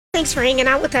Thanks for hanging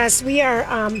out with us. We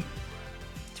are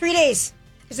 3 days.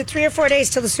 Is it 3 or 4 days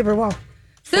till the Super Bowl?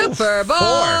 Super Bowl.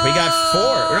 4. We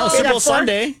got 4. No, Super Bowl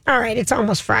Sunday. All right, it's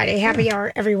almost Friday. Happy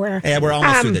hour everywhere. Yeah, we're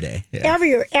almost through the day. Yeah.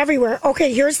 Everywhere.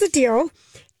 Okay, here's the deal.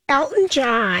 Elton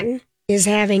John is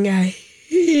having a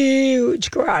huge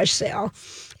garage sale.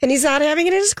 And he's not having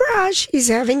it in his garage. He's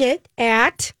having it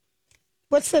at,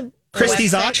 what's the...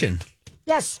 Christie's auction.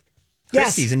 Yes.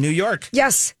 Christie's in New York.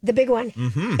 Yes, the big one.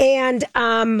 Mm-hmm.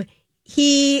 And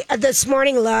he, this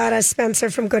morning, Lotta Spencer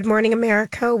from Good Morning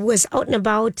America was out and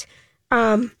about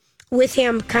with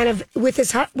him, kind of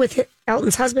with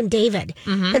Elton's husband, David.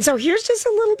 Mm-hmm. And so here's just a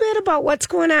little bit about what's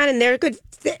going on. And they're good.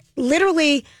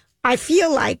 Literally, I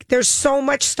feel like there's so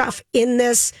much stuff in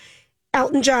this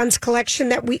Elton John's collection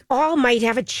that we all might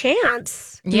have a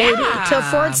chance maybe to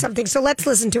afford something. So let's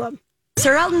listen to him.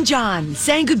 Sir Elton John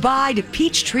saying goodbye to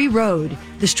Peachtree Road,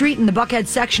 the street in the Buckhead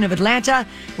section of Atlanta,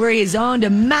 where he has owned a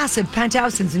massive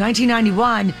penthouse since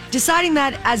 1991, deciding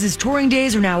that as his touring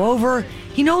days are now over,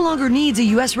 he no longer needs a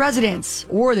U.S. residence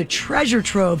or the treasure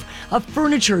trove of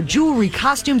furniture, jewelry,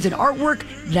 costumes, and artwork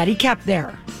that he kept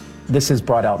there. This has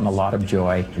brought Elton a lot of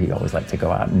joy. He always liked to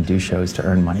go out and do shows to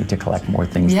earn money to collect more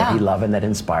things that he loved and that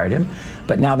inspired him.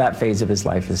 But now that phase of his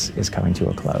life is coming to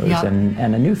a close, and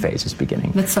a new phase is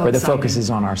beginning, where the focus is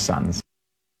on our sons.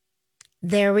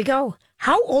 There we go.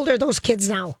 How old are those kids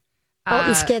now?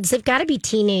 Elton's kids. They've got to be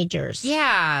teenagers.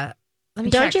 Yeah. Let me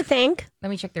Don't you think? Let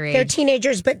me check their age. They're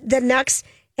teenagers, but the next...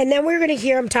 And then we're going to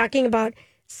hear him talking about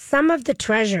some of the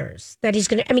treasures that he's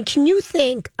going to... I mean, can you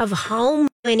think of how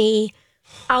many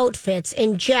outfits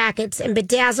and jackets and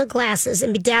bedazzled glasses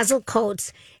and bedazzled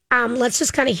coats? Let's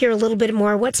just kind of hear a little bit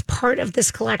more. What's part of this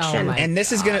collection? And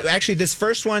this is going to actually, this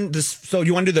first one, so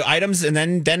you want to do the items and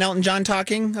then Elton John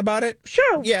talking about it?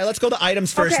 Sure. Yeah, let's go to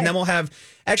items first, and then we'll have,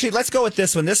 actually, let's go with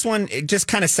this one. This one, it just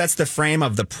kind of sets the frame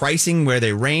of the pricing, where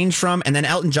they range from. And then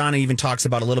Elton John even talks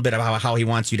about a little bit about how he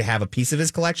wants you to have a piece of his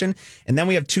collection. And then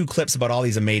we have 2 clips about all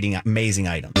these amazing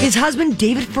items. His husband,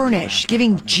 David Furnish,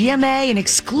 giving GMA an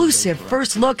exclusive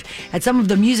first look at some of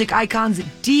the music icon's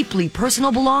deeply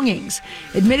personal belongings.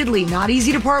 Admittedly, not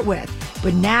easy to part with,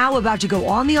 but now about to go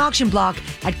on the auction block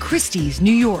at Christie's,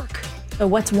 New York. So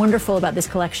what's wonderful about this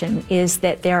collection is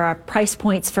that there are price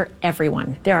points for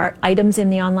everyone. There are items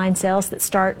in the online sales that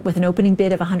start with an opening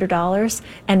bid of $100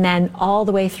 and then all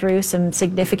the way through some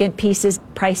significant pieces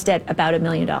priced at about $1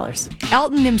 million.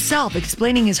 Elton himself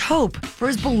explaining his hope for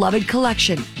his beloved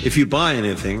collection. If you buy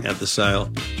anything at the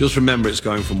sale, just remember it's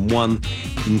going from one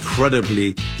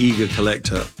incredibly eager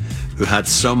collector who had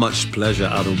so much pleasure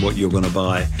out of what you're going to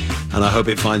buy, and I hope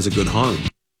it finds a good home.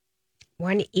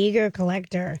 One eager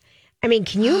collector. I mean,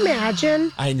 can you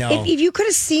imagine? I know. If you could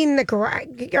have seen the garage.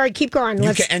 All right, keep going.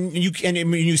 You can,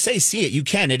 and when you say see it, you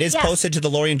can. It is posted to the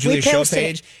Lori and Julia show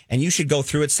page, and you should go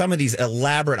through it. Some of these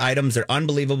elaborate items are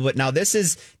unbelievable. But now this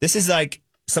is like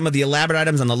some of the elaborate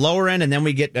items on the lower end, and then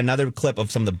we get another clip of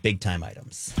some of the big time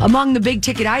items. Among the big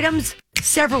ticket items,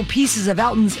 several pieces of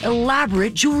Elton's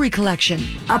elaborate jewelry collection.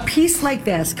 A piece like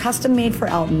this, custom made for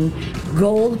Elton,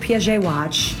 gold Piaget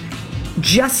watch,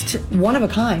 just one of a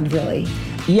kind, really.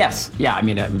 Yes. Yeah, I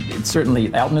mean, it's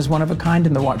certainly, Elton is one of a kind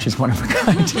and the watch is one of a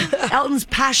kind. Elton's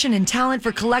passion and talent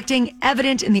for collecting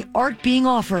evident in the art being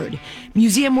offered.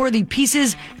 Museum-worthy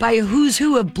pieces by a who's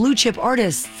who of blue-chip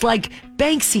artists like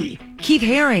Banksy, Keith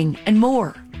Haring, and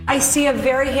more. I see a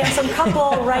very handsome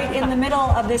couple right in the middle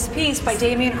of this piece by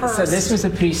Damien Hirst. So this was a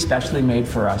piece specially made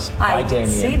for us by Damien.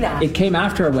 I see that. It came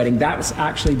after our wedding. That was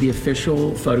actually the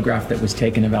official photograph that was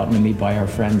taken of Elton and me by our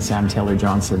friend Sam Taylor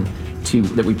Johnson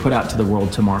that we put out to the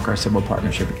world to mark our civil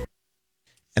partnership.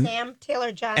 Sam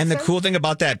Taylor Johnson. And the cool thing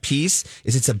about that piece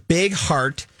is it's a big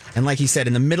heart. And like he said,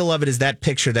 in the middle of it is that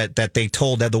picture that they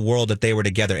told the world that they were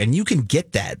together. And you can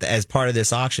get that as part of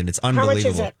this auction. It's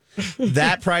unbelievable. How much is it?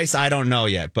 That price, I don't know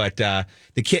yet. But the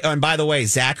kid, and by the way,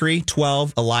 Zachary,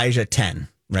 12, Elijah, 10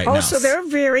 right now. Oh, so they're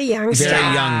very young.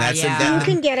 Very young. That's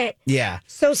you can get it. Yeah.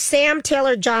 So Sam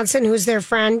Taylor Johnson, who's their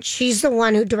friend, she's the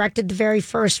one who directed the very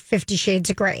first 50 Shades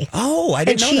of Grey. Oh, I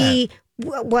didn't know that. And she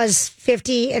was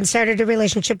 50 and started a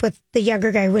relationship with the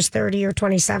younger guy who was 30 or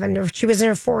 27. Or she was in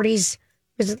her 40s,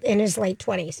 was in his late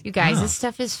 20s. You guys, this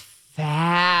stuff is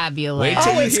fabulous. Wait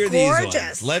till you it's hear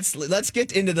gorgeous. These ones. Let's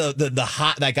get into the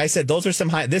high. Like I said, those are some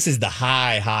high. This is the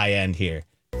high end here.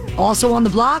 Also on the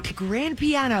block, grand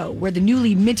piano, where the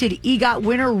newly minted EGOT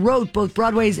winner wrote both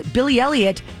Broadway's Billy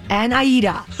Elliot and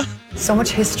Aida. So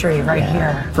much history right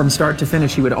here. From start to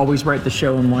finish, he would always write the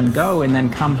show in one go and then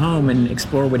come home and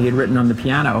explore what he had written on the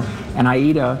piano. And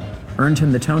Aida earned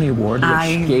him the Tony Award,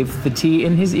 which gave the tea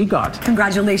in his EGOT.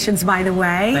 Congratulations, by the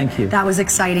way. Thank you. That was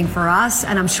exciting for us,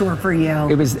 and I'm sure for you.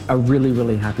 It was a really,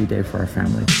 really happy day for our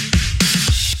family.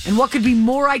 And what could be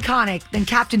more iconic than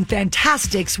Captain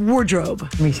Fantastic's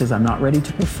wardrobe? He says, I'm not ready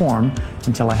to perform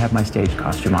until I have my stage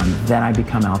costume on. Then I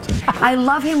become Elton. I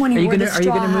love him when he wore the straw Are you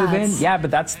going to move in? hats. Yeah,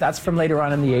 but that's from later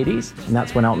on in the 80s. And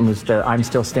that's when Elton was the I'm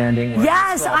Still Standing.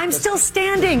 Yes, I'm still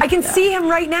standing. I can see him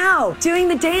right now doing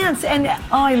the dance. And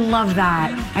I love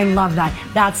that. I love that.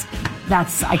 That's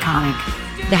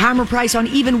iconic. The hammer price on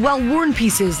even well-worn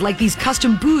pieces like these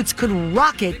custom boots could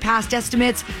rocket past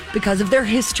estimates because of their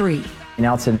history. And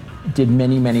Elton did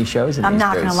many, many shows in I'm these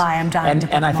not boots. going to lie, I'm dying to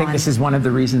put And I them think on. this is one of the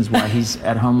reasons why he's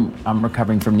at home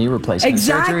recovering from knee replacement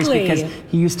Exactly. surgeries, because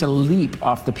he used to leap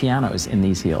off the pianos in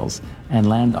these heels and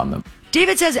land on them.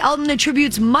 David says Elton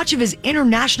attributes much of his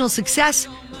international success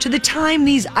to the time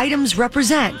these items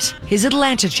represent, his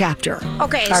Atlanta chapter.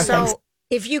 Okay, so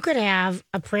if you could have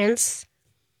a Prince,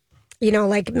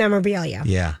 like memorabilia.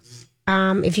 Yeah.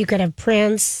 If you could have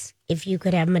Prince, if you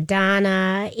could have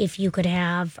Madonna, if you could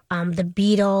have the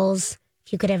Beatles,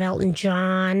 if you could have Elton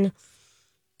John,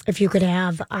 if you could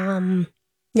have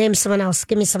name someone else.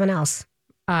 Give me someone else.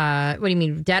 What do you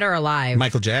mean, dead or alive?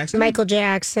 Michael Jackson. Michael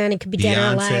Jackson. It could be dead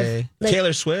or alive. Beyonce.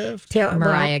 Taylor Swift.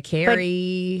 Mariah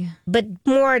Carey. But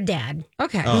more dead.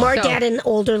 Okay. More So, dead and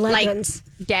older legends.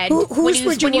 Dead. Whose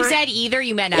would you when you want? said either,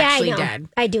 you meant Yeah, actually I know. dead.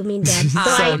 I do mean dead. So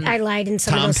I lied in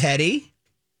some of Tom those. Petty.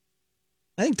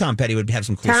 I think Tom Petty would have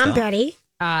some cool Tom stuff. Petty.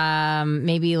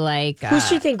 Maybe like Who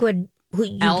do you think would...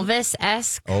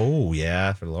 Elvis-esque. Oh,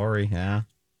 yeah, for Lori, yeah.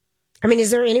 I mean,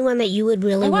 is there anyone that you would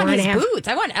really I want want to his have boots.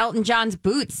 I want Elton John's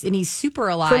boots, and he's super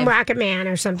alive. from Rocket Man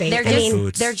or something?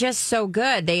 They're just so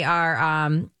good. They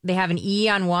are. They have an E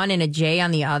on one and a J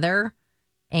on the other,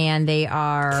 and they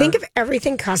are. Think of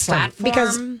everything custom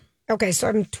platform. because so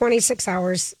I'm 26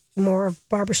 hours more of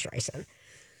Barbara Streisand.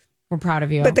 We're proud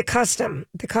of you. But the custom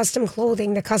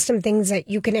clothing, the custom things that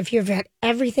you can, if you've had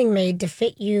everything made to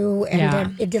fit you,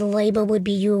 and the label would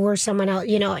be you or someone else.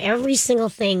 Every single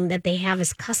thing that they have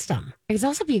is custom. It could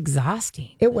also be exhausting.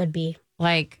 It would be.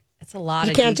 Like it's a lot.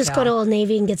 You of can't just go detail. to Old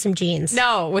Navy and get some jeans.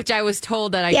 No, which I was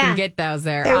told that I can get those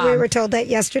there. And we were told that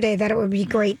yesterday that it would be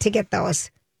great to get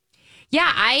those.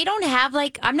 Yeah, I don't have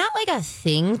I'm not like a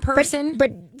thing person.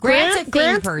 But Grant's a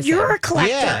thing person. You're a collector.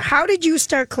 Yeah. How did you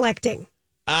start collecting?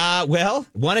 Well,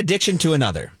 one addiction to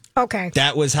another. Okay.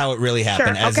 That was how it really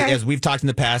happened. Sure, As we've talked in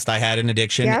the past, I had an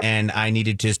addiction and I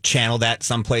needed to channel that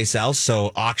someplace else.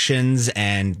 So auctions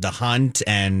and the hunt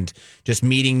and just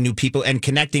meeting new people and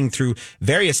connecting through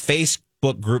various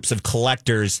Facebook groups of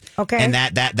collectors. Okay. And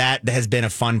that has been a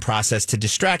fun process to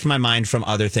distract my mind from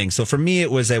other things. So for me,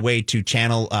 it was a way to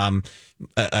channel an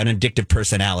addictive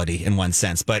personality in one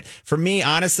sense. But for me,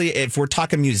 honestly, if we're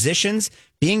talking musicians,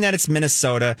 being that it's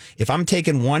Minnesota, if I'm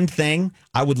taking one thing,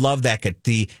 I would love that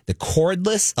the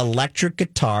cordless electric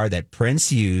guitar that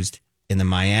Prince used in the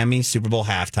Miami Super Bowl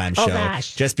halftime show.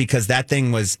 Gosh. Just because that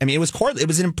thing was, it was cordless. It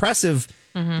was an impressive.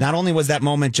 Not only was that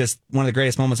moment just one of the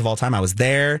greatest moments of all time, I was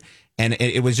there, and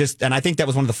it was just, and I think that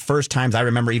was one of the first times I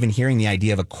remember even hearing the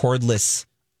idea of a cordless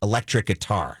electric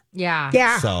guitar. Yeah.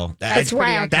 Yeah. So That's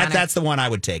wild. That's the one I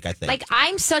would take, I think. Like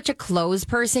I'm such a clothes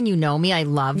person, you know me. I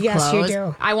love Yes, clothes. you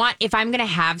do. I want if I'm gonna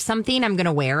have something, I'm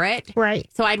gonna wear it. Right.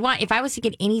 So I'd want if I was to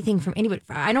get anything from anybody.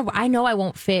 I know I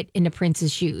won't fit into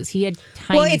Prince's shoes. He had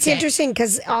tiny. Well, it's feet. interesting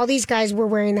because all these guys were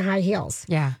wearing the high heels.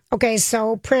 Yeah. Okay,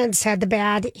 so Prince had the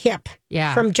bad hip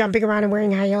from jumping around and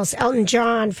wearing high heels. Elton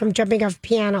John from jumping off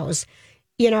pianos.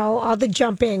 All the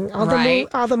jumping, all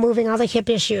the moving, all the hip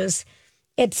issues.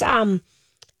 It's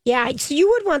yeah. So you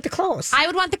would want the clothes. I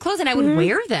would want the clothes and I would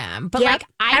wear them. But Yep.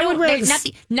 I I don't. would wear There's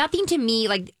this. nothing to me.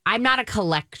 Like I'm not a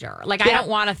collector. Like I don't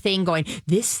want a thing going.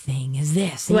 This thing is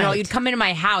this. Right. You'd come into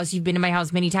my house. You've been to my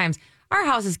house many times. Our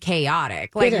house is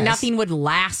chaotic. Like It is. nothing would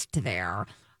last there.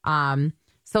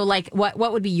 So like what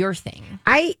would be your thing?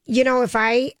 If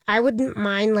I wouldn't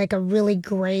mind like a really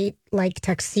great like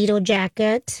tuxedo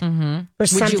jacket or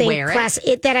something you wear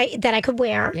it? that I could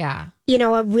wear. Yeah.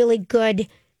 A really good,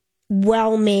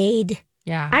 well made.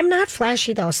 Yeah. I'm not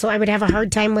flashy though, so I would have a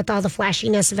hard time with all the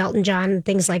flashiness of Elton John and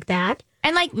things like that.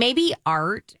 And like maybe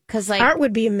art, because like Art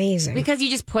would be amazing. because you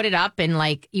just put it up and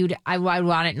like I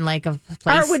want it in like a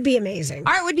place. Art would be amazing.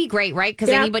 Art would be great, right? Because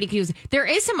Yeah. anybody could use it. There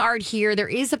is some art here. There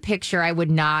is a picture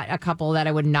a couple that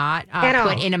I would not At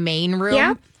all. put in a main room.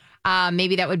 Yeah.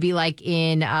 Maybe that would be like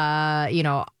in,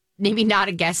 maybe not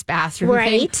a guest bathroom.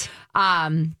 Right.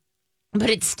 Thing. But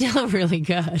it's still really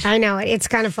good. I know. It's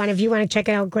kind of fun. If you want to check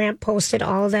it out, Grant posted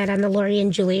all of that on the Lori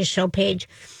and Julia show page.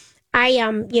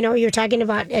 You're talking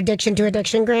about addiction to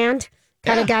addiction, Grant.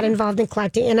 kind of got involved in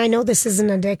collecting. And I know this is an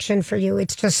addiction for you.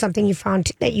 It's just something you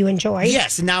found that you enjoy.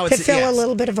 Yes, and now it's to fill a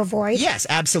little bit of a void. Yes,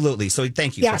 absolutely. So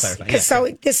thank you for clarifying. Yes.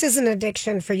 So this is an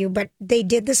addiction for you, but they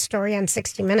did this story on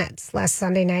 60 Minutes last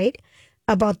Sunday night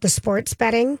about the sports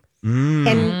betting.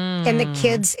 And the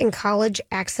kids in college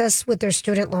access with their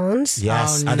student loans.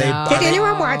 Yes. Did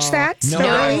anyone watch that story?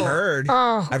 No, I've heard.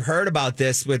 I've heard about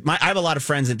this. I have a lot of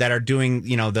friends that are doing,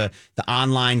 the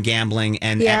online gambling,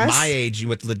 and at my age,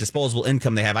 with the disposable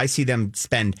income they have, I see them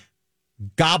spend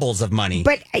gobbles of money.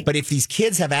 But if these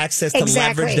kids have access to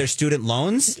leverage their student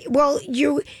loans, well,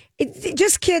 kids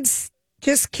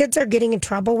are getting in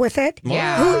trouble with it.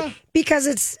 Yeah,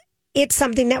 because it's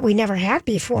something that we never had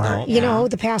before,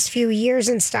 the past few years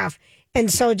and stuff.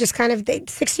 And so just kind of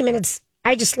 60 Minutes,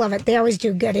 I just love it. They always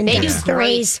do good in-depth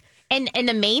stories. And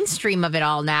the mainstream of it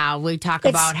all now, we talk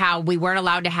about how we weren't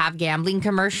allowed to have gambling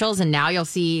commercials, and now you'll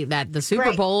see that the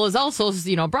Super Bowl is also,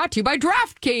 brought to you by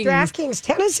DraftKings. DraftKings.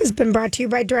 Tennis has been brought to you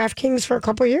by DraftKings for a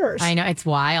couple of years. I know, it's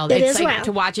wild. It's like wild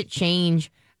to watch it change.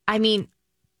 I mean,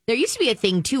 there used to be a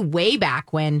thing, too, way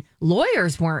back when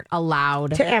lawyers weren't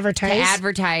allowed to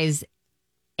advertise.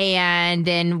 And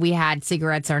then we had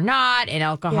cigarettes or not and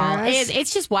alcohol. Yes.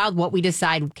 It's just wild what we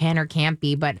decide can or can't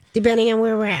be. But depending on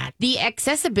where we're at. The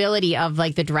accessibility of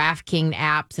like the DraftKings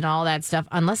apps and all that stuff,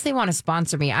 unless they want to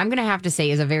sponsor me, I'm going to have to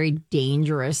say is a very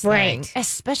dangerous thing.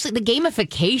 Especially the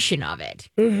gamification of it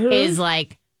is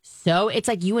like... So it's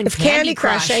like you and Candy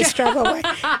Crush. I struggle with.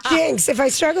 Jinx, if I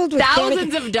struggled with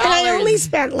thousands of dollars. And I only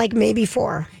spent like maybe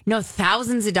 $4. No,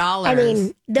 thousands of dollars. I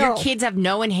mean, no. Your kids have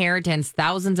no inheritance.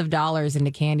 Thousands of dollars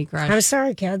into Candy Crush. I'm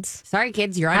sorry, kids. Sorry,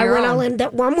 kids. You're on your own. I went all in.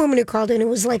 That one woman who called in, it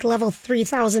was like level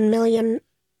 3,000 million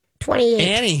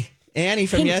 28. Annie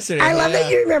from yesterday. I love that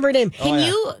you remember her name.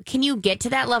 Can you get to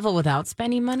that level without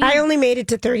spending money? I only made it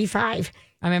to 35.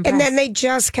 I'm impressed. And then they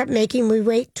just kept making me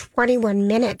wait 21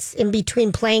 minutes in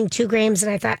between playing 2 games,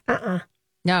 and I thought,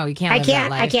 no, you can't.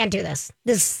 I can't do this.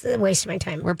 This is a waste of my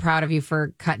time. We're proud of you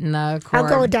for cutting the cord. I'll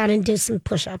go down and do some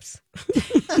push-ups.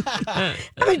 I'm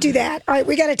going to do that. All right,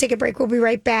 we got to take a break. We'll be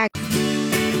right back.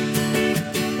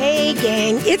 Hey,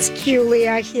 gang, it's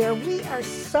Julia here. We are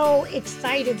so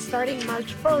excited starting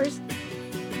March 1st.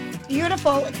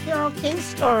 Beautiful Carole King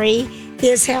story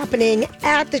is happening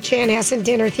at the Chanhassen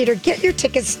Dinner Theater. Get your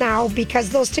tickets now because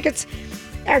those tickets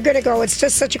are going to go. It's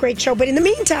just such a great show. But in the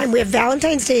meantime, we have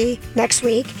Valentine's Day next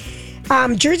week.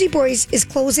 Jersey Boys is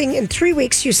closing in 3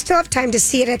 weeks. You still have time to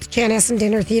see it at the Chanhassen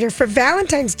Dinner Theater. For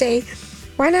Valentine's Day,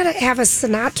 why not have a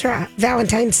Sinatra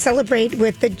Valentine celebrate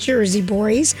with the Jersey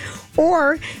Boys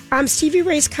or Stevie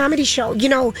Ray's comedy show?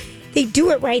 They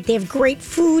do it right. They have great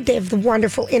food. They have the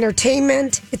wonderful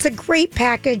entertainment. It's a great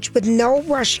package with no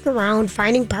rushing around,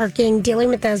 finding parking, dealing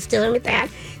with this, dealing with that.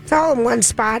 It's all in one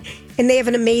spot. And they have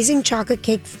an amazing chocolate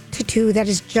cake tattoo that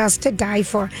is just to die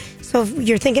for. So if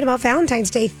you're thinking about Valentine's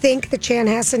Day, think the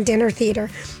Chanhassen Dinner Theater.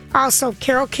 Also,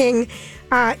 Carole King,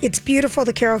 it's beautiful.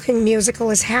 The Carole King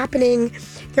musical is happening.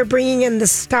 They're bringing in the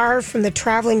star from the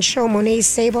traveling show, Monet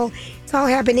Sable. It's all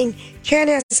happening.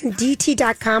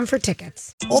 ChanhassenDT.com for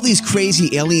tickets. All these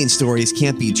crazy alien stories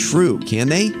can't be true, can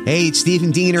they? Hey, it's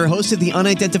Stephen Diener, host of the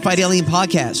Unidentified Alien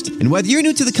Podcast. And whether you're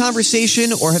new to the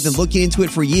conversation or have been looking into it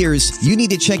for years, you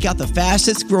need to check out the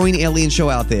fastest growing alien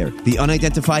show out there, the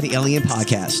Unidentified Alien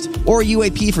Podcast, or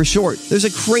UAP for short. There's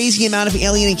a crazy amount of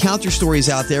alien encounter stories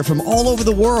out there from all over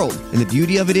the world. And the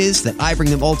beauty of it is that I bring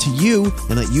them all to you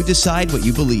and let you decide what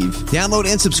you believe. Download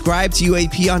and subscribe to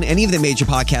UAP on any of the major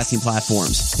podcasting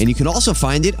platforms. And you can also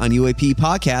find it on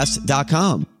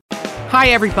UAPpodcast.com. Hi,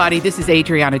 everybody. This is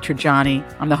Adriana Trajani.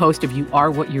 I'm the host of You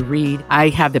Are What You Read. I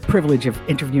have the privilege of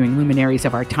interviewing luminaries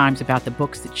of our times about the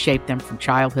books that shaped them from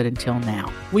childhood until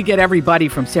now. We get everybody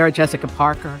from Sarah Jessica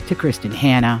Parker to Kristen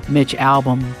Hanna, Mitch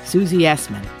Albom, Susie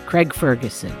Essman, Craig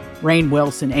Ferguson, Rainn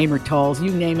Wilson, Amor Tolls,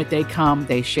 you name it, they come,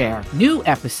 they share. New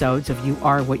episodes of You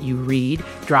Are What You Read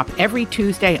drop every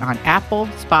Tuesday on Apple,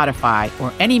 Spotify,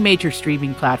 or any major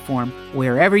streaming platform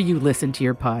wherever you listen to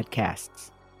your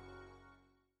podcasts.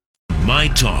 My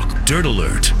Talk Dirt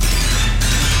Alert.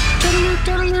 All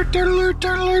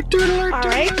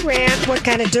right, Grant, what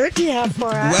kind of dirt do you have for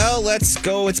us? Well, let's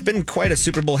go. It's been quite a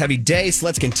Super Bowl heavy day, so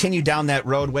let's continue down that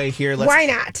roadway here. Why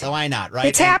not? Why not, right?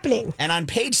 It's happening. And on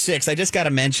page 6, I just got to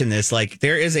mention this. Like,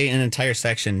 there is an entire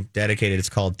section dedicated. It's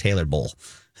called Taylor Bowl.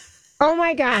 Oh,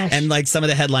 my gosh. And, like, some of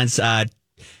the headlines,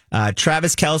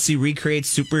 Travis Kelce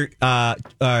recreates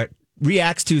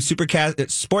reacts to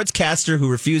sportscaster who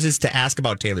refuses to ask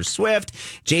about Taylor Swift.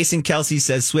 Jason Kelsey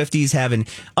says Swifties have an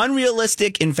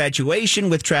unrealistic infatuation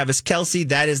with Travis Kelsey.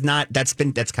 That's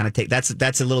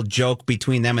a little joke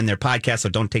between them and their podcast, so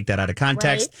don't take that out of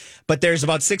context. Right. But there's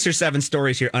about 6 or 7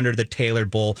 stories here under the Taylor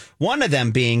Bowl. One of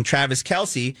them being Travis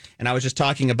Kelsey, and I was just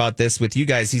talking about this with you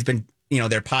guys. He's been,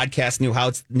 their podcast,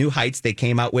 New Heights, they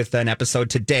came out with an episode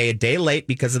today, a day late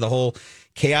because of the whole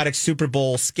chaotic Super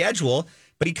Bowl schedule.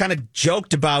 But he kind of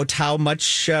joked about how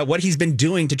much, what he's been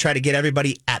doing to try to get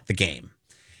everybody at the game.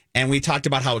 And we talked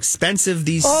about how expensive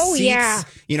these seats. Yeah.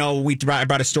 I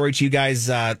brought a story to you guys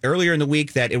earlier in the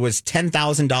week that it was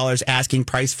 $10,000 asking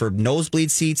price for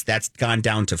nosebleed seats. That's gone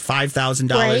down to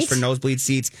 $5,000 for nosebleed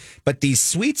seats. But these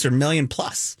suites are $1 million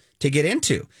plus to get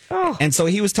into. Oh. And so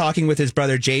he was talking with his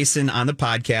brother Jason on the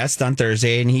podcast on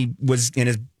Thursday, and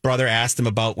his brother asked him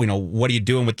about, what are you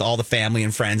doing with all the family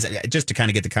and friends, just to kind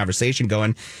of get the conversation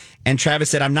going. And Travis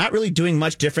said, I'm not really doing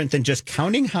much different than just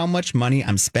counting how much money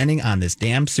I'm spending on this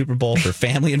damn Super Bowl for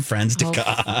family and friends to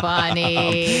come. Funny.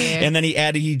 And then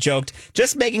he joked,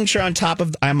 just making sure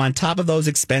I'm on top of those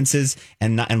expenses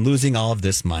and losing all of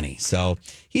this money. So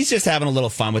he's just having a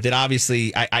little fun with it.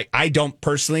 Obviously, I don't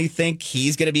personally think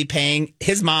he's going to be paying.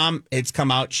 His mom, it's come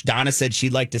out, Donna said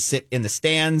she'd like to sit in the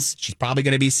stands. She's probably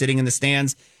going to be sitting in the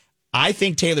stands. I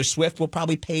think Taylor Swift will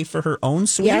probably pay for her own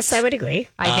suite. Yes, I would agree.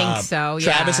 I think so,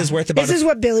 yeah. Travis is worth about... This is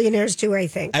what billionaires do, I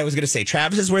think. I was going to say,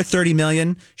 Travis is worth $30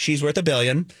 million. She's worth $1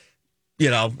 billion.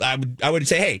 I would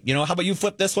say, hey, how about you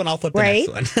flip this one? I'll flip the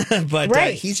next one.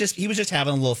 But he was just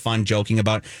having a little fun joking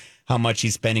about how much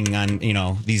he's spending on,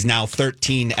 these now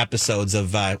 13 episodes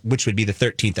of, which would be the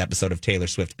 13th episode of Taylor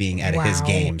Swift being at his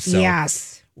game. So,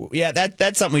 yes. Yeah,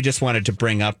 that's something we just wanted to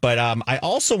bring up. But I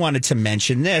also wanted to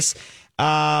mention this. We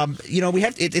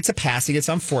have it's a passing. It's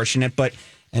unfortunate,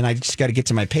 and I just got to get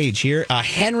to my page here.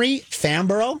 Henry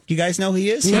Famborough, you guys know who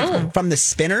he is? No. From the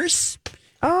Spinners.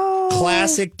 Oh,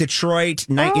 classic Detroit,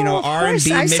 R&B,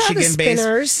 Michigan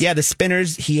based. Yeah, the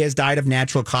Spinners. He has died of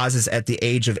natural causes at the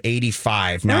age of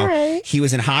 85. Now, he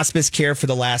was in hospice care for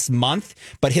the last month,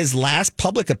 but his last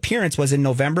public appearance was in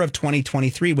November of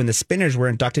 2023 when the Spinners were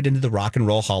inducted into the Rock and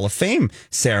Roll Hall of Fame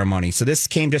ceremony. So this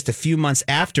came just a few months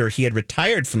after he had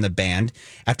retired from the band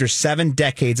after 7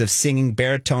 decades of singing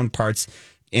baritone parts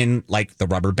in like the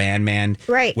Rubber Band Man,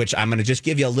 which I'm going to just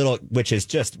give you a little, which is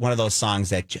just one of those songs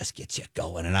that just gets you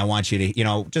going. And I want you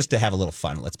to, just to have a little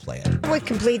fun. Let's play it. With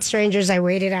complete strangers, I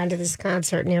waited onto this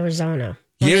concert in Arizona.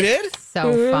 You did?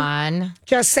 So fun.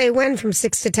 Just say when from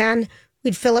 6 to 10.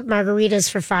 We'd fill up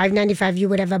margaritas for $5.95. You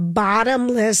would have a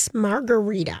bottomless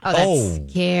margarita. Oh,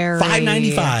 that's scary.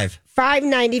 $5.95.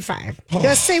 $5.95.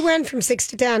 Just say when from 6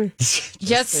 to 10.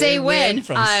 Just say when.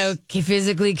 I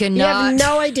physically cannot. You have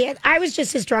no idea. I was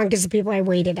just as drunk as the people I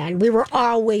waited on. We were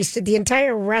all wasted. The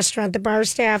entire restaurant, the bar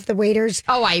staff, the waiters.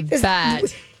 Oh, I bet.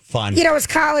 Fun. It was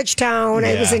college town.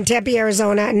 I was in Tempe,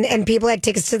 Arizona, and people had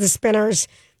tickets to the Spinners.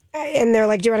 And they're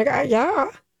like, do you want to go?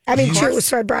 Yeah. I mean, true.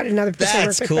 So I brought another person.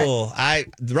 That's cool.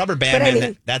 The Rubber Band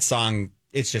Man, that song,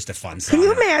 it's just a fun song. Can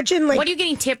you imagine? What are you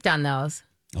getting tipped on those?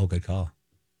 Oh, good call.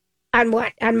 On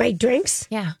what? On my drinks?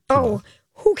 Yeah. Oh,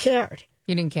 who cared?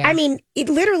 You didn't care. I mean,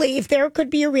 literally, if there could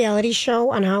be a reality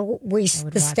show on how wait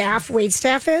staff is.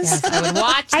 Yes, I would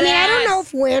watch that. I mean, I don't know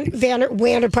if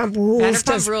Vanderpump Rules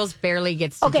Vanderpump Rules barely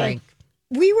gets to drink.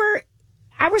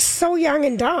 I was so young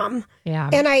and dumb. Yeah.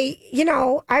 And I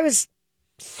was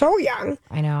so young.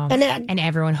 I know. And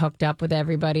everyone hooked up with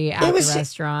everybody at the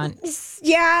restaurant.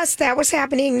 Yes, that was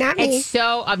happening. Not me. It's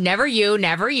so, never you.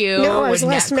 No, I was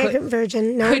less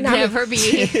virgin. No, could never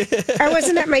be. I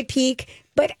wasn't at my peak.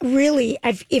 But really,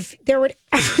 if there would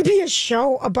ever be a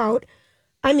show about,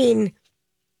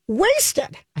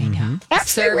 wasted. I know.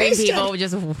 Absolutely wasted. People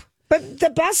just... But the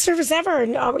best service ever.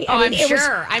 I'm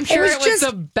sure. It was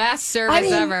the best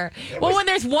service ever. Well, when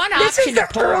there's one option to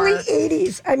pour. This is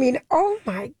the early 80s. Oh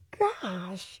my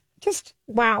gosh. Just,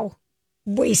 wow.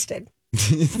 Wasted.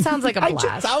 It sounds like a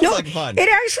blast. Sounds like fun. It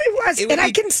actually was.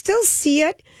 I can still see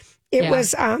it. It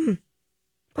was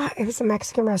a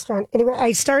Mexican restaurant. Anyway,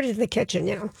 I started in the kitchen,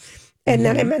 and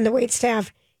then I'm in the wait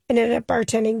staff. And ended up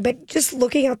bartending, but just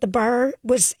looking out the bar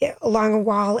was along a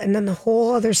wall, and then the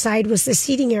whole other side was the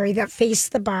seating area that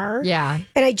faced the bar. Yeah.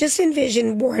 And I just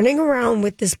envisioned running around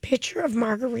with this pitcher of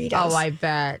margaritas. Oh, I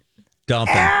bet.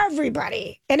 Dumping.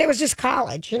 Everybody. And it was just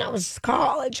college. It was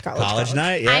college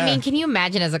night, yeah. I mean, can you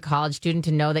imagine as a college student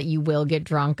to know that you will get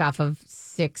drunk off of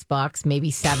 $6,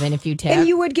 maybe $7 if you tip? And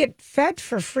you would get fed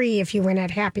for free if you went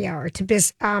at happy hour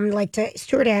to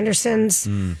Stuart Anderson's.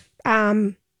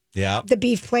 Yeah. The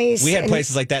beef place. We had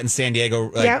places like that in San Diego,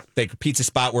 like a pizza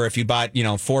spot where if you bought,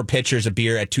 4 pitchers of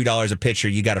beer at $2 a pitcher,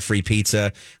 you got a free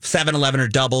pizza. 7-Eleven or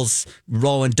doubles,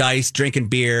 rolling dice, drinking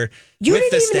beer. You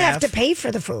didn't even have to pay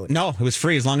for the food. No, it was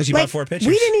free as long as you bought 4 pitchers.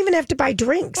 We didn't even have to buy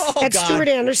drinks at Stuart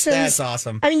Anderson's. That's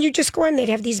awesome. I mean, you just go in, they'd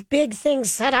have these big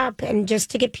things set up and just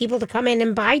to get people to come in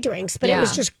and buy drinks. But it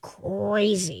was just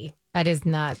crazy. That is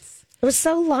nuts. It was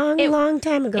so long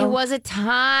time ago. It was a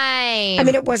time. I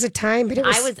mean, it was a time, but it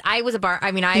was. I was a bar.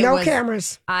 I mean, no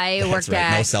cameras. I worked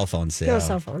at no cell phones. No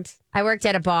cell phones. I worked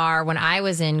at a bar when I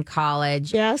was in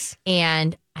college. Yes,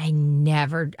 and I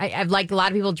never. I've like a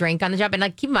lot of people drink on the job, and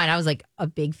like keep in mind, I was like a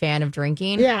big fan of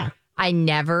drinking. Yeah, I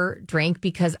never drank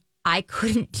because I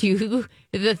couldn't do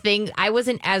the thing. I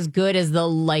wasn't as good as the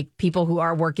like people who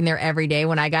are working there every day.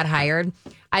 When I got hired,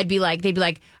 they'd be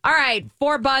like, all right,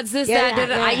 4 buds, this,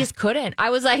 that. I just couldn't. I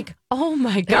was like, oh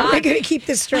my God. How am I going to keep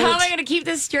this straight? How am I going to keep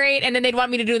this straight? And then they'd want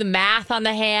me to do the math on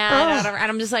the hand.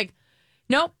 And I'm just like,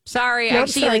 nope, sorry.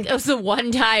 Actually, like it was the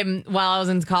one time while I was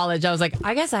in college, I was like,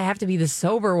 I guess I have to be the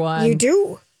sober one. You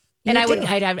do. And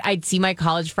I'd see my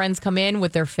college friends come in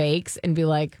with their fakes and be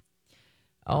like,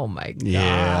 oh my God.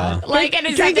 Yeah. Like,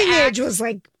 and drinking age was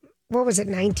like, what was it,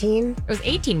 19? It was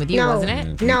 18 with you,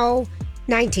 wasn't it? No,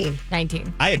 19. I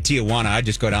had Tijuana. I'd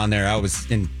just go down there. I was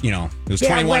in, it was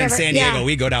 21 in San Diego.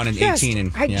 We go down in 18.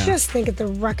 And I just think of the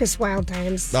ruckus wild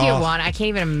times. Tijuana, I can't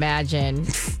even imagine.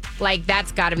 Like,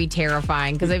 that's got to be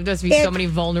terrifying because there must be so many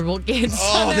vulnerable kids.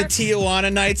 Oh, the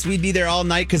Tijuana nights. We'd be there all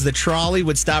night because the trolley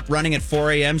would stop running at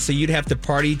 4 a.m. So you'd have to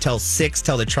party till 6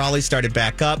 till the trolley started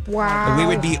back up. Wow. And we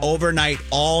would be overnight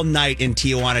all night in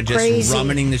Tijuana just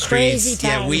rummaging the streets. Crazy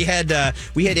time. Yeah,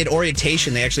 we had in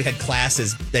orientation. They actually had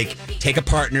classes like take a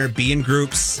partner, be in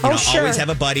groups, always have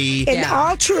a buddy. And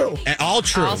all true. And all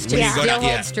true. All still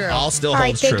holds true. All still all right,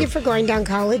 holds true. thank you for going down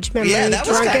college memory that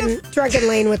was drunken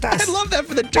lane with us. I love that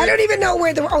for the I don't even know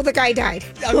where the guy died.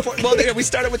 Well, we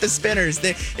started with the spinners.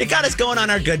 It got us going on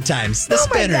our good times. The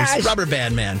spinners, Rubber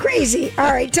Band Man. Crazy.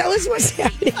 All right, tell us what's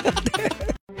happening out there.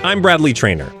 I'm Bradley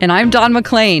Trainer. And I'm Don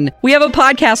McClain. We have a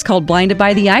podcast called Blinded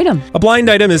by the Item. A blind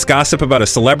item is gossip about a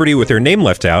celebrity with their name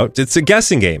left out. It's a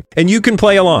guessing game, and you can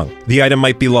play along. The item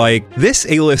might be like, this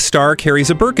A-list star carries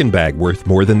a Birkin bag worth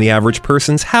more than the average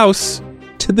person's house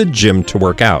to the gym to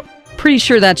work out. Pretty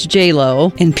sure that's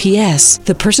J-Lo. And P.S.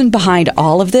 the person behind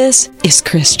all of this is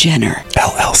Kris Jenner,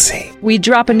 LLC. We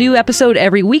drop a new episode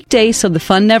every weekday so the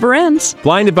fun never ends.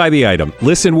 Blinded by the Item.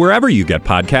 Listen wherever you get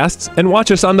podcasts and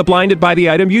watch us on the Blinded by the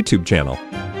Item YouTube channel.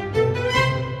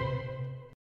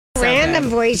 Random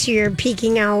voice you're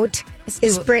peeking out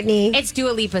is Brittany. It's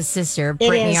Dua Lipa's sister,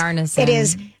 Brittany Arneson. It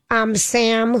is.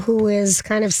 Sam, who is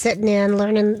kind of sitting in,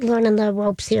 learning the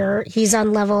ropes here. He's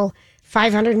on level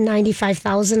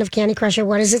 595,000 of Candy Crush.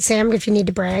 What is it, Sam, if you need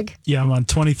to brag? Yeah, I'm on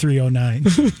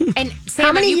 2309. And Sam,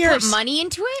 how many have you years? put money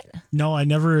into it? No, I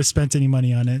never spent any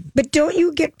money on it. But don't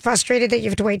you get frustrated that you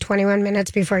have to wait 21 minutes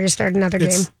before you start another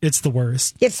game? It's the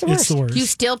worst. It's the worst. You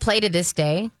still play to this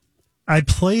day? I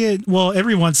play it,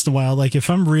 every once in a while. Like if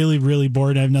I'm really, really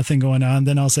bored and I have nothing going on,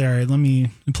 then I'll say, all right, let me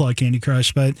plug Candy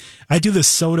Crush. But I do the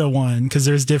soda one because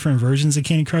there's different versions of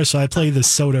Candy Crush. So I play the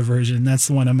soda version. That's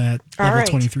the one I'm at, level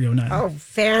 2309. Oh,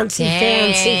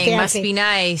 fancy. Must be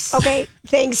nice. Okay,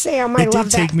 thanks, Sam. I love that. It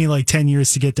did take me like 10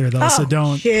 years to get there, though. So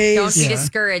don't be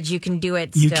discouraged. You can do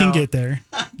it. You can get there.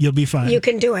 You'll be fine. You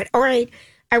can do it. All right.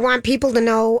 I want people to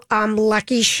know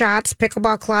Lucky Shots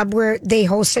Pickleball Club, where they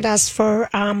hosted us for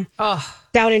Down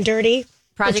and Dirty.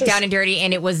 Project Down and Dirty,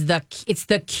 and it's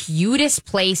the cutest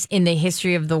place in the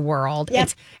history of the world. Yep.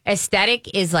 Its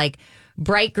aesthetic is like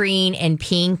bright green and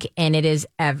pink, and it is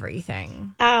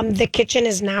everything. The kitchen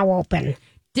is now open.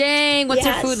 Dang, what's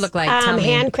their food look like? Tell me.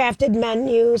 Handcrafted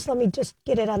menus. Let me just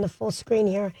get it on the full screen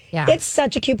here. Yeah. It's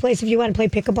such a cute place if you want to play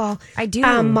pickleball. I do.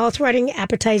 Mouth-watering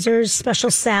appetizers, special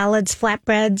salads,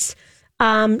 flatbreads.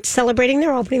 Celebrating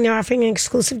their opening, they're offering an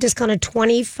exclusive discount of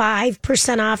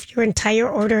 25% off your entire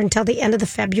order until the end of the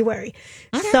February.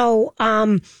 Okay. So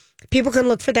people can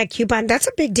look for that coupon. That's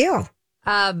a big deal.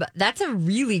 That's a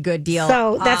really good deal.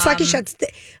 So that's Lucky Shots.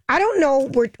 I don't know.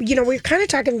 We're kind of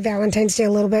talking Valentine's Day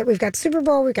a little bit. We've got Super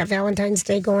Bowl. We've got Valentine's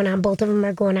Day going on. Both of them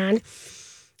are going on.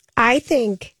 I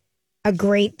think a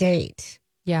great date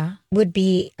would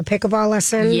be a pickleball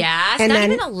lesson. Yes, and not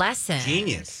even a lesson.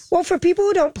 Genius. Well, for people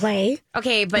who don't play.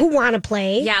 Okay, but who want to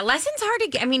play. Yeah, lessons hard to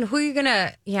get. I mean, who are you going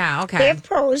to... Yeah, okay. They have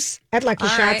pros at Lucky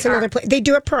Shots and other places. They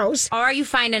do it pros. Or you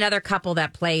find another couple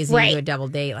that plays and you do a double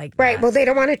date like that. Right, well, they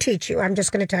don't want to teach you. I'm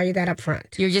just going to tell you that up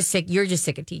front. You're just sick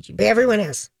of teaching people. Everyone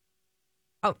is.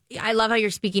 Oh, I love how you're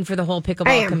speaking for the whole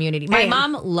pickleball community. My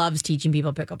mom loves teaching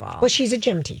people pickleball. Well, she's a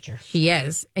gym teacher. She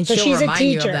is. And so she'll remind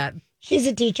you of that. She's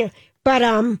a teacher. But,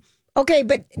 okay,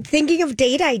 but thinking of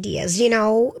date ideas,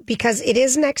 because it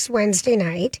is next Wednesday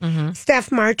night. Mm-hmm.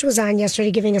 Steph March was on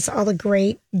yesterday giving us all the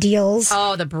great deals.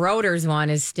 Oh, the Broders one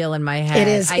is still in my head.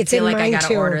 It is. I feel like I got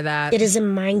to order that. It is in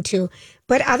mine too.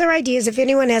 But other ideas, if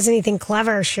anyone has anything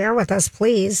clever, share with us,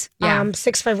 please. Yeah.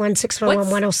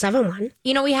 651-641-1071.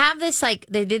 We have this,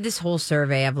 they did this whole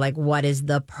survey of, what is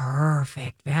the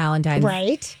perfect Valentine's?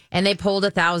 Right. And they polled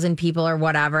 1,000 people or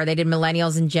whatever. They did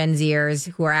millennials and Gen Zers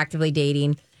who are actively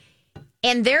dating.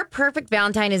 And their perfect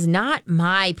Valentine is not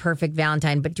my perfect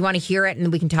Valentine, but do you want to hear it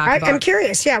and we can talk about it? I'm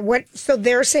curious. Yeah. So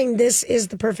they're saying this is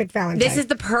the perfect Valentine. This is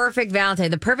the perfect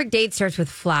Valentine. The perfect date starts with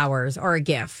flowers or a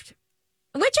gift.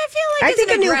 Which I feel like is an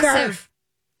aggressive. New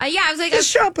car. Yeah, I was like, just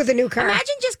show up with a new car.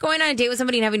 Imagine just going on a date with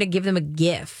somebody and having to give them a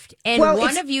gift. And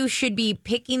one of you should be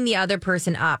picking the other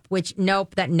person up, which,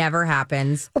 nope, that never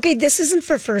happens. Okay, this isn't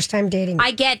for first-time dating.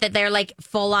 I get that they're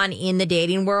full on in the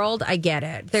dating world. I get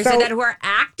it. There's that who are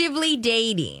actively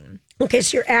dating. Okay,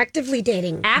 so you're actively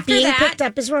dating. Being picked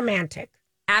up is romantic.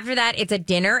 After that, it's a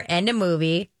dinner and a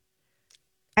movie.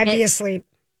 I'd be asleep.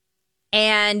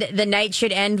 And the night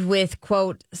should end with,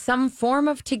 quote, some form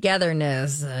of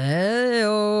togetherness.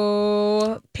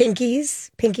 Pinkies.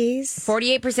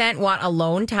 48% want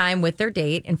alone time with their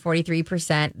date, and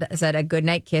 43% said a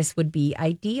goodnight kiss would be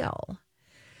ideal.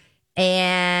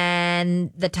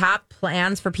 And the top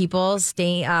plans for people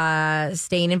staying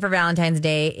in for Valentine's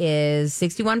Day is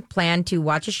 61 plan to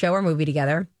watch a show or movie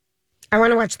together. I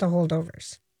want to watch The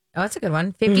Holdovers. Oh, that's a good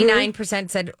one. 59%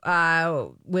 said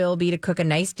will be to cook a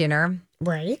nice dinner.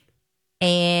 Right.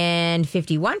 And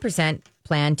 51%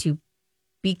 plan to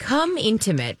become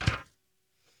intimate.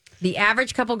 The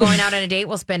average couple going out on a date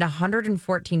will spend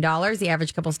 $114. The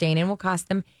average couple staying in will cost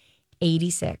them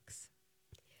 $86.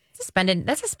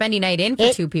 That's a spending night in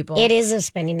for two people. It is a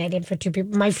spending night in for two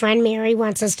people. My friend Mary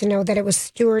wants us to know that it was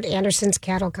Stuart Anderson's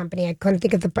Cattle Company. I couldn't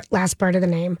think of the last part of the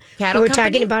name. Cattle Company? Company? We're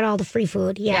talking about all the free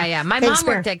food. Yeah. My mom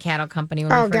worked at Cattle Company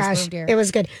when we first moved here. It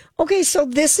was good. Okay, so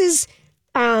this is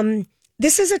a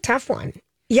tough one.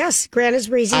 Yes, Grant is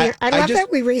raising. I love that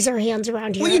we raise our hands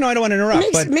around here. Well, I don't want to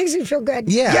interrupt, it makes me feel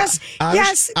good. Yeah.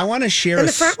 Yes. I want to share in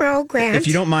the front row, Grant. If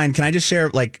you don't mind, can I just share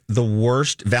the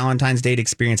worst Valentine's date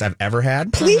experience I've ever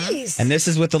had? Please. And this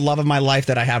is with the love of my life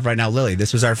that I have right now, Lily.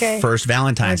 This was our first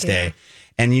Valentine's Day.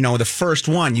 And, the first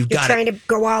one, you're trying to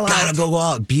go all out. Gotta go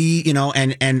all out.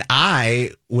 And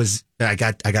I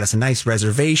got us a nice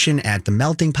reservation at the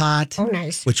Melting Pot. Oh,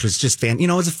 nice. Which was just it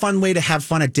was a fun way to have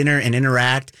fun at dinner and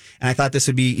interact. And I thought this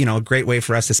would be, a great way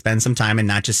for us to spend some time and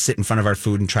not just sit in front of our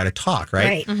food and try to talk, right?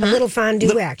 Right. Mm-hmm. A little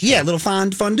fondue, actually. Yeah, a little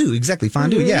fondue. Exactly,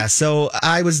 fondue. Mm-hmm. Yeah. So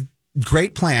I was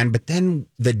great plan. But then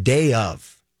the day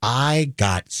of, I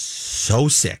got so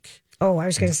sick. Oh, I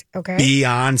was going to say, okay.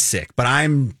 Beyond sick. But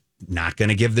I'm not going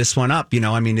to give this one up.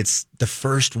 It's the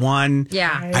first one.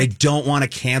 Yeah. I don't want to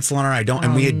cancel on her. I don't.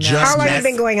 And we had just How long have you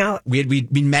been going out? We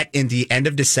met in the end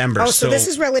of December. Oh, so this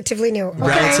is relatively new. Okay.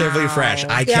 Relatively fresh.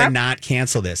 I cannot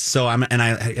cancel this. So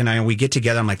we get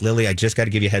together. I'm like, Lily, I just got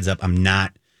to give you a heads up. I'm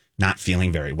not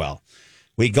feeling very well.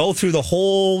 We go through the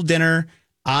whole dinner.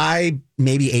 I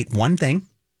maybe ate one thing.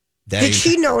 Did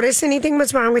she notice anything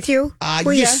was wrong with you?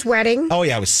 Were you sweating? Oh,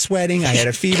 yeah, I was sweating. I had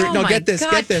a fever. Oh get this.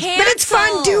 But it's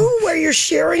fondue where you're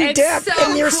sharing dip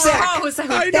and you're sick.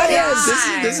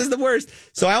 This is the worst.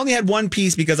 So I only had one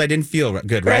piece because I didn't feel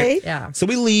good, right? Yeah. So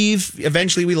we leave.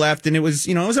 Eventually we left, and it was,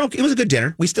 it was okay. It was a good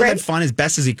dinner. We still had fun as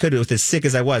best as he could with as sick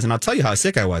as I was, and I'll tell you how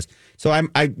sick I was. So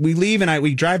we leave and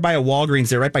we drive by a Walgreens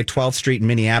there right by 12th Street in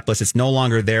Minneapolis. It's no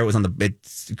longer there. It was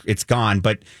it's gone.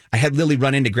 But I had Lily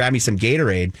run in to grab me some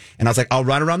Gatorade, and I was like, I'll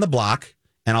run around the block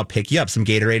and I'll pick you up some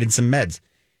Gatorade and some meds.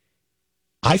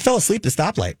 I fell asleep at the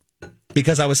stoplight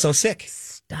because I was so sick.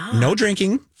 Stop. No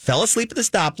drinking. Fell asleep at the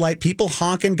stoplight. People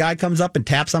honking. Guy comes up and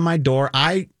taps on my door.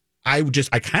 I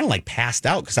kind of passed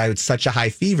out because I had such a high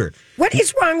fever. What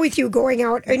is wrong with you going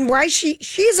out? And why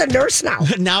she's a nurse now?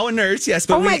 Now a nurse, yes.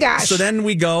 But my gosh. So then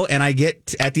we go and I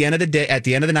get at the end of the day, at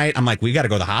the end of the night, I'm like, we got to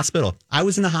go to the hospital. I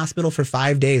was in the hospital for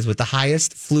 5 days with the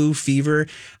highest flu fever.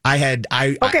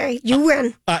 You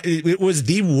win. It was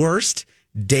the worst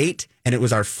date and it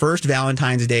was our first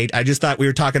Valentine's date. I just thought we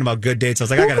were talking about good dates. I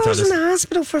was like, I got to throw this. Who goes in the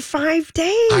hospital for 5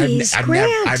 days?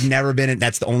 I've never been in.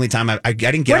 That's the only time I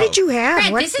didn't get. What did you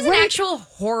have? Grant, this is an actual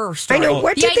horror story. I know.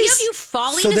 What the did idea of you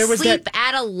falling asleep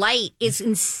at a light is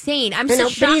insane. I'm so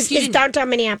shocked. It's downtown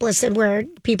Minneapolis, where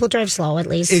people drive slow. At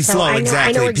least it's slow.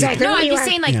 I know exactly. No, I'm just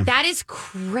saying, that is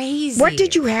crazy. What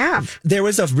did you have? There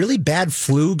was a really bad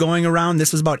flu going around.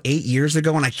 This was about 8 years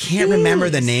ago, and I can't remember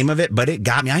the name of it, but it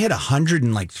got me. I had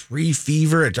 103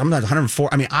 fever. I'm not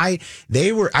 104. I mean, I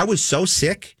was so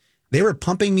sick. They were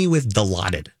pumping me with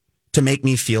Dilaudid to make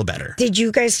me feel better. Did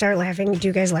you guys start laughing? Do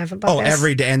you guys laugh about this?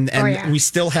 Every day. And we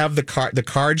still have the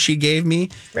card she gave me.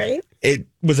 Right. It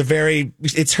was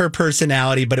it's her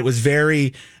personality, but it was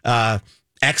very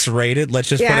X-rated. Let's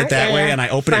just put it that way. And I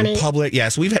opened it in public.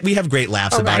 Yes, we have great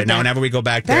laughs about it now. Whenever we go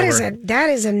back there, that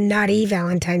is a nutty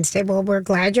Valentine's Day. Well, we're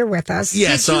glad you're with us.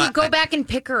 Yeah, Did you go back and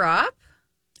pick her up?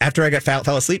 After I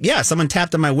fell asleep, someone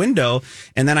tapped on my window,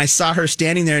 and then I saw her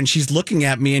standing there, and she's looking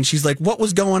at me, and she's like, "What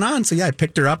was going on?" So I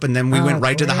picked her up, and then we went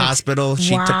right to the hospital.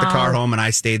 She took the car home, and I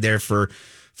stayed there for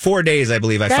 4 days. I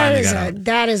believe I finally got out.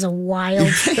 That is a wild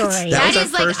story. that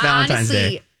was our first Valentine's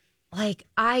Day.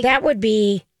 That would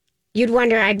be. I'd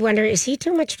wonder, is he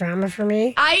too much drama for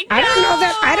me? I don't know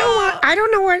that. I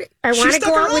don't know what I want to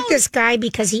go out with this guy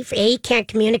because he A, can't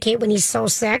communicate when he's so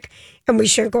sick, and we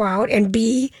shouldn't go out, and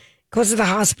B, goes to the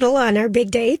hospital on our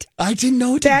big date. I didn't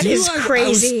know what to do. That is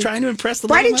crazy. I was trying to impress the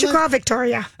Why didn't you call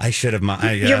Victoria? I should have.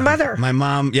 Your mother. My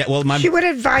mom. Yeah, well, she would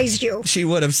have advised you. She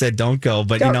would have said, "Don't go."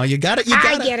 But you got it.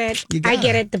 I get it. I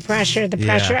get it. The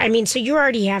pressure. I mean, so you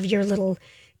already have your little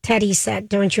Teddy set,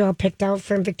 don't you, all picked out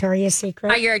from Victoria's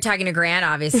Secret? Oh, you're talking to Grant,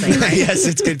 obviously. Yes,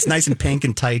 it's nice and pink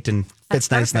and tight and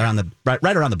fits nice around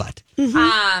right around the butt.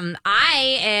 Mm-hmm.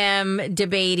 I am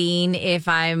debating if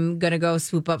I'm going to go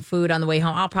swoop up food on the way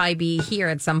home. I'll probably be here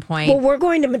at some point. Well, we're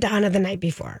going to Madonna the night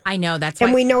before. I know, that's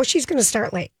and we know she's going to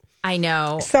start late. I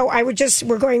know. So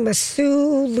we're going with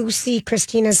Sue, Lucy,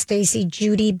 Christina, Stacy,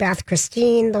 Judy, Beth,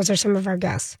 Christine. Those are some of our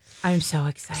guests. I'm so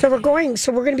excited. So we're going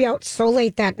to be out so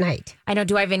late that night. I know.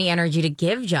 Do I have any energy to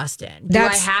give Justin? Do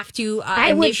I have to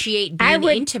initiate being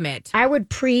intimate? I would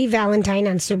pre-Valentine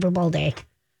on Super Bowl day.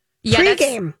 Yeah,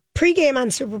 Pre-game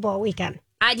on Super Bowl weekend.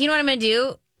 Do you know what I'm going to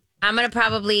do? I'm going to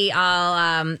probably, You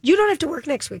don't have to work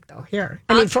next week, though, here.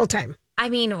 I mean, full-time. I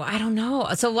mean, I don't know.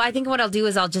 So I think what I'll do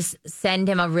is I'll just send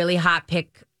him a really hot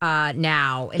pic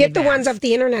now. Get the ones off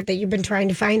the internet that you've been trying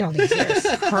to find all these years.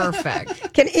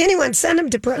 Perfect. Can anyone send them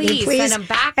to Brittany, please? Send them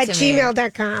back at to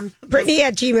gmail.com. Brittany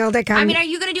at gmail.com. I mean, are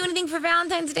you going to do anything for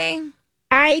Valentine's Day?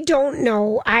 I don't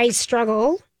know. I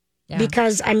struggle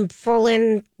because I'm full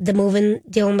in the moving,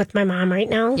 dealing with my mom right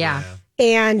now. Yeah.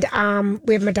 And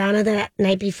we have Madonna that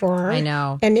night before. I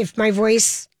know. And if my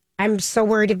voice... I'm so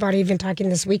worried about even talking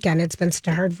this weekend. It's been such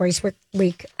a hard voice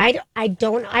week. I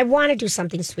want to do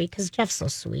something sweet because Jeff's so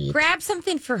sweet. Grab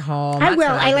something for home. I will.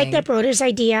 I like that Broder's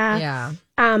idea.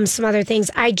 Yeah. Some other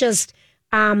things. I just,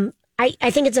 I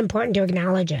think it's important to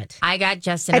acknowledge it. I got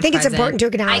Justin. I think it's important to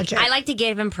acknowledge it. I like to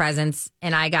give him presents,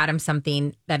 and I got him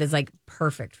something that is like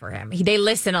perfect for him. They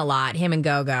listen a lot, him and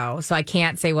Go-Go, so I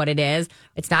can't say what it is.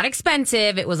 It's not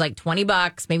expensive. It was like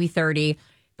 $20, maybe $30.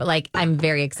 But I'm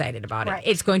very excited about it. Right.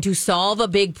 It's going to solve a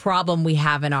big problem we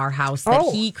have in our house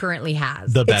that he currently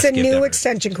has. It's a new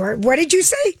extension cord. What did you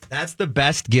say? That's the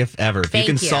best gift ever. If you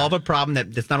can solve a problem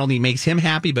that just not only makes him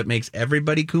happy, but makes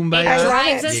everybody kumbaya. It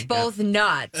drives us both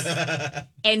nuts.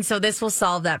 And so this will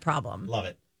solve that problem. Love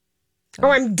it. Oh,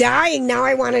 I'm dying. Now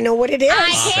I want to know what it is.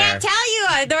 I can't tell you.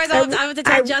 Otherwise, I have to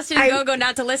tell Justin and Go-Go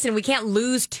not to listen. We can't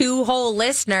lose 2 whole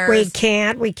listeners. We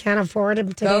can't. We can't afford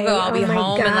them today. Go-Go, I'll be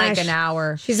home in like an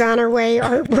hour. She's on her way.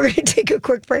 We're going to take a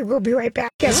quick break. We'll be right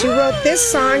back. Guess who wrote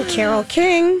this song? Carole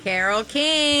King. Carole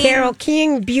King. Carole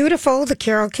King, Beautiful, the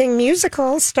Carole King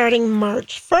musical, starting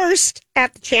March 1st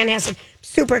at the Chanhassen.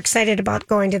 Super excited about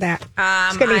going to that.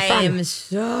 It's going to be fun. I am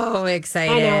so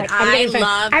excited. I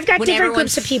love I've got different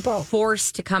groups of people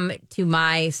forced to come to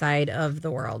my side of the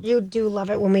world. You do love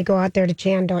it when we go out there to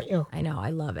Chan, don't you? I know. I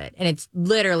love it. And it's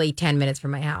literally 10 minutes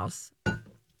from my house. It's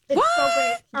so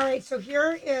great. All right. So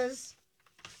here's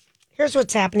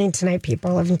what's happening tonight,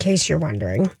 people, in case you're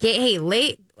wondering. Hey,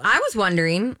 I was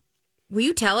wondering, will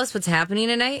you tell us what's happening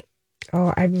tonight?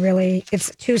 Oh,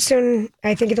 it's too soon.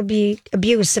 I think it'll be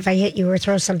abuse if I hit you or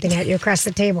throw something at you across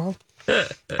the table.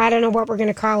 I don't know what we're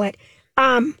going to call it.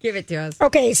 Give it to us.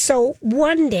 Okay, so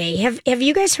one day, have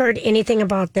you guys heard anything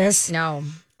about this? No.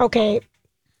 Okay,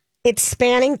 it's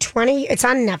spanning 20, it's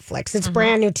on Netflix. It's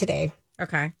brand new today.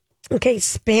 Okay,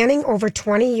 spanning over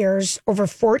 20 years, over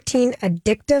 14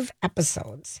 addictive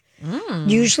episodes.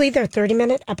 Usually they're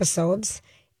 30-minute episodes.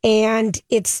 And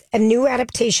it's a new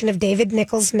adaptation of David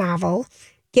Nichols' novel,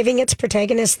 giving its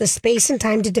protagonist the space and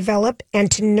time to develop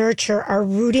and to nurture our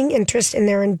rooting interest in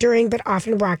their enduring but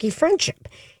often rocky friendship.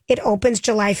 It opens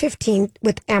July 15th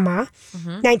with Emma,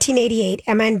 1988,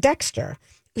 Emma and Dexter.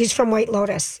 He's from White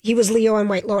Lotus. He was Leo in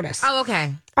White Lotus. Oh,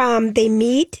 okay.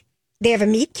 They have a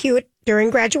meet cute during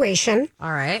graduation.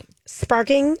 All right.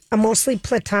 Sparking a mostly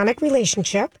platonic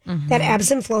relationship that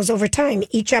ebbs and flows over time.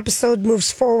 Each episode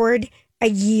moves forward a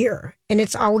year, and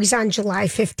it's always on July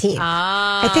 15th.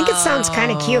 I think it sounds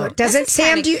kind of cute. Does it,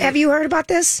 Sam? Have you heard about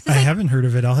this? I haven't heard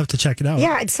of it. I'll have to check it out.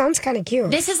 Yeah, it sounds kind of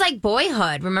cute. This is like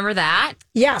Boyhood. Remember that?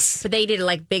 Yes. But they did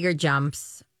like bigger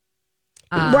jumps.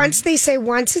 Once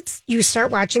you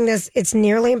start watching this, it's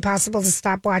nearly impossible to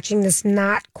stop watching this.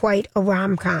 Not quite a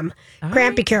rom-com.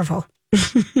 Grant, be careful.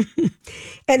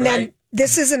 And then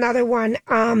this is another one,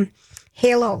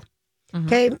 Halo.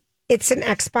 Okay. It's an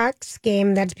Xbox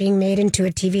game that's being made into a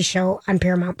TV show on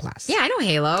Paramount Plus. Yeah, I know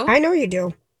Halo. I know you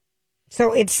do.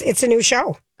 So it's a new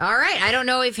show. All right. I don't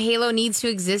know if Halo needs to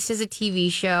exist as a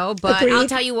TV show, but I'll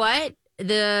tell you what,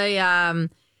 the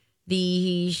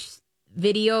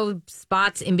video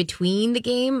spots in between the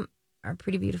game are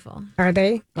pretty beautiful. Are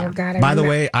they? Yeah. Oh God! By the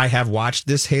way, I have watched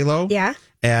this Halo. Yeah.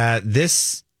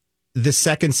 The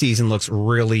second season looks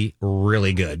really,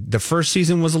 really good. The first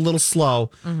season was a little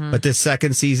slow, but this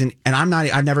second season, and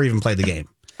I've never even played the game.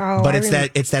 Oh, but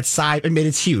it's that side. I mean,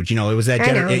 it's huge. You know, it was that.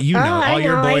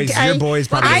 Your boys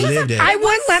probably lived it. I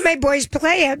wouldn't let my boys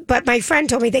play it, but my friend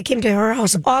told me they came to her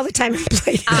house all the time and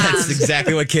played it. That's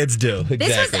exactly what kids do.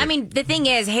 Exactly. The thing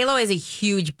is, Halo is a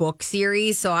huge book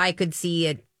series, so I could see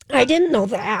it. I didn't know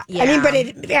that. Yeah. I mean,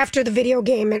 but after the video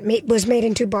game, it was made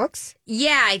into books.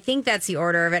 Yeah, I think that's the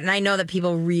order of it. And I know that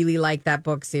people really like that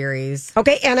book series.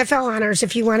 Okay, NFL honors.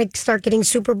 If you want to start getting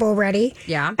Super Bowl ready.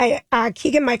 Yeah.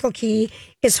 Keegan-Michael Key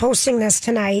is hosting this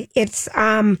tonight. It's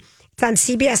on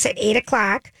CBS at 8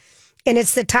 o'clock. And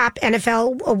it's the top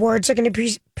NFL awards are going to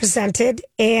be presented.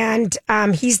 And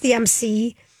he's the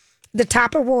MC. The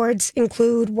top awards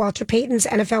include Walter Payton's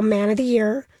NFL Man of the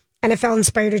Year, NFL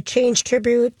Inspired Change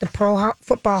Tribute, the Pro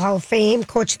Football Hall of Fame,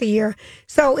 Coach of the Year.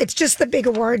 So it's just the big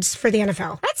awards for the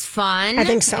NFL. That's fun. I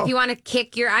think so. If you want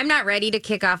to I'm not ready to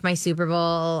kick off my Super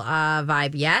Bowl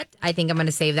vibe yet. I think I'm going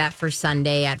to save that for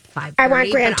Sunday at 5:30. I want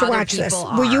Grant to watch this.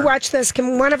 Will you watch this?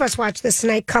 Can one of us watch this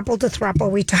tonight? Couple to throuple.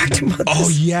 We talked about this. Oh,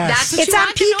 yes. It's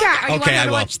on Peacock. Okay, I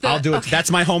will. I'll do it. Okay. That's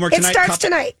my homework tonight. It starts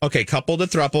tonight. Okay, couple to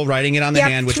throuple, writing it on the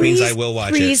hand, which means I will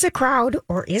watch it. Three's a crowd,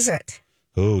 or is it?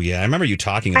 Oh, yeah. I remember you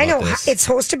talking about this. It's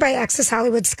hosted by Access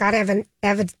Hollywood Scott Evans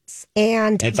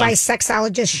and by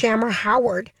sexologist Shamar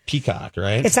Howard. Peacock,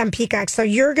 right? It's on Peacock. So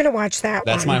you're going to watch that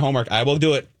That's my homework. I will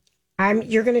do it.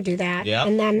 You're going to do that. Yeah.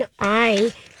 And then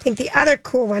I think the other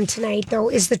cool one tonight, though,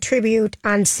 is the tribute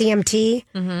on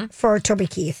CMT for Toby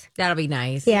Keith. That'll be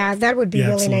nice. Yeah, that would be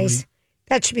really absolutely. nice.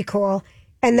 That should be cool.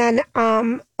 And then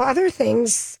other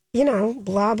things,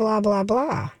 blah, blah, blah,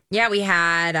 blah. Yeah, we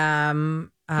had...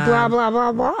 blah blah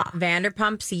blah blah.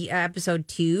 Vanderpump episode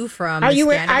 2 from. Are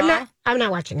you? I'm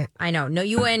not watching it. I know. No,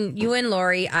 you and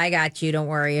Lori. I got you. Don't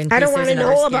worry. I don't want to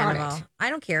know about it. I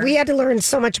don't care. We had to learn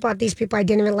so much about these people I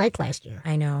didn't even like last year.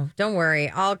 I know. Don't worry.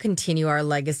 I'll continue our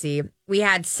legacy. We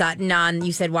had Sutton on.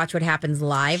 You said watch what happens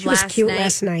live last night. She was cute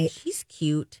last night. She's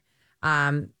cute.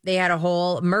 They had a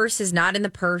whole Merce is not in the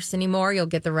purse anymore. You'll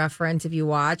get the reference if you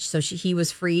watch. So he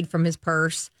was freed from his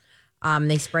purse.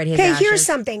 They spread his ashes. Okay, here's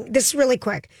something. This is really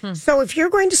quick. So if you're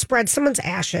going to spread someone's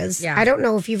ashes, I don't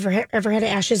know if you've ever had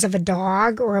ashes of a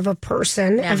dog or of a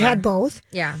person. Never. I've had both.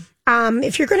 Yeah.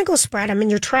 If you're going to go spread them and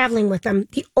you're traveling with them,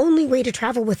 the only way to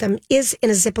travel with them is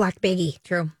in a Ziploc baggie.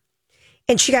 True.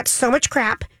 And she got so much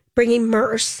crap bringing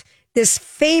Merce, this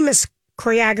famous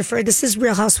choreographer, this is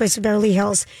Real Housewives of Beverly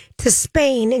Hills, to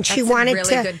Spain. And she wanted a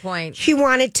really good point. She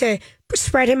wanted to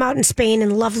spread him out in Spain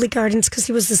in lovely gardens because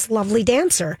he was this lovely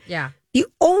dancer. Yeah. The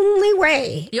only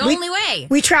way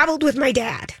we traveled with my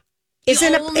dad is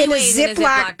in a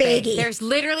Ziploc baggie.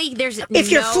 There's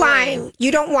if you're flying, you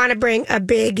don't want to bring a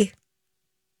big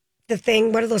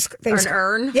what are those things? An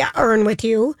urn? Yeah, urn with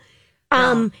you.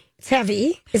 No. It's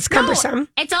heavy. It's cumbersome.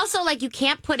 It's also like you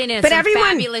can't put it in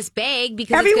fabulous bag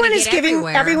because everyone is giving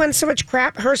everyone so much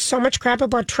crap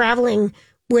about traveling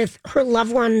with her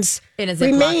loved ones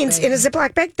remains in a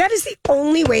Ziploc bag. That is the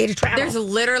only way to travel. There's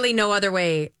literally no other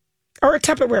way. Or a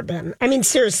Tupperware bin. I mean,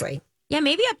 seriously. Yeah,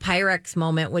 maybe a Pyrex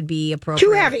moment would be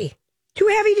appropriate. Too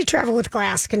heavy to travel with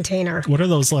glass container. What are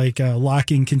those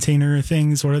locking container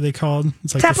things? What are they called?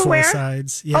 It's like Tupperware? The four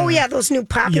sides. Yeah. Oh, yeah, those new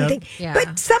popping things. Yeah.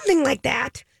 But something like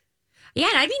that. Yeah,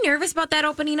 and I'd be nervous about that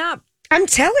opening up. I'm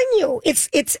telling you,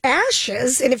 it's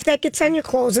ashes, and if that gets on your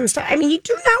clothes and stuff, I mean, you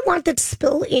do not want that to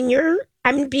spill in your.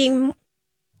 I'm being.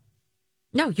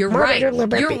 No, you're right. You're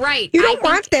right. You don't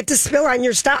want that to spill on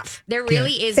your stuff. There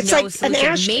really is it's no like solution.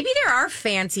 An ash. Maybe there are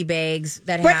fancy bags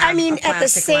that but have. I mean, a at the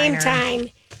same liner. time,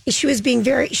 she was being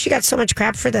she got so much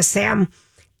crap for this, Sam.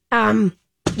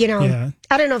 You know,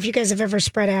 I don't know if you guys have ever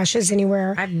spread ashes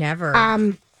anywhere. I've never.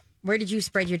 Where did you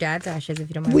spread your dad's ashes, if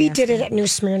you don't mind? We did it at New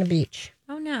Smyrna Beach.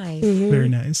 Oh, nice. Mm-hmm. Very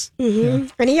nice. Mm-hmm. Yeah.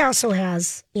 And he also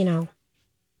has,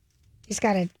 he's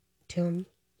got a tomb,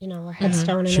 a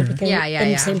headstone and everything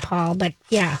in St. Paul. But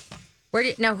yeah.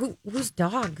 Whose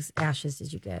dog's ashes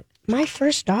did you get? My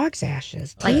first dog's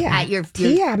ashes. Like Tia. at your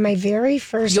Tia, my very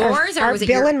first. Yours or was it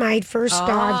Bill and my first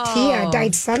dog, Tia,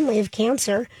 died suddenly of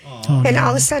cancer. Oh, and all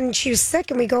of a sudden she was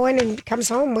sick, and we go in and comes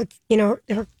home with, her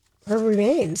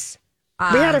remains.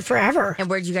 We had her forever. And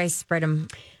where'd you guys spread them?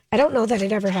 I don't know that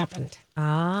it ever happened.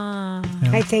 Ah.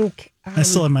 Yeah. I think. I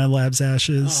still have my lab's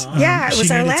ashes. It was our lab. She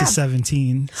made it to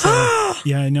 17. So,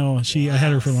 yeah, I know. I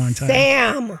had her for a long time.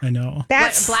 Sam. I know.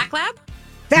 That's Black Lab?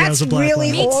 That's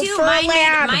really lab. old Me too. for a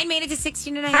lab. Mine made it to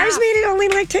 16 and a half. Ours made it only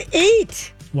like to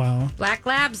 8. Wow. Black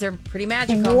Labs are pretty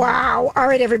magical. Wow. All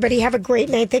right, everybody. Have a great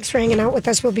night. Thanks for hanging out with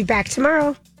us. We'll be back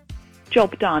tomorrow.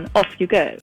 Job done. Off you go.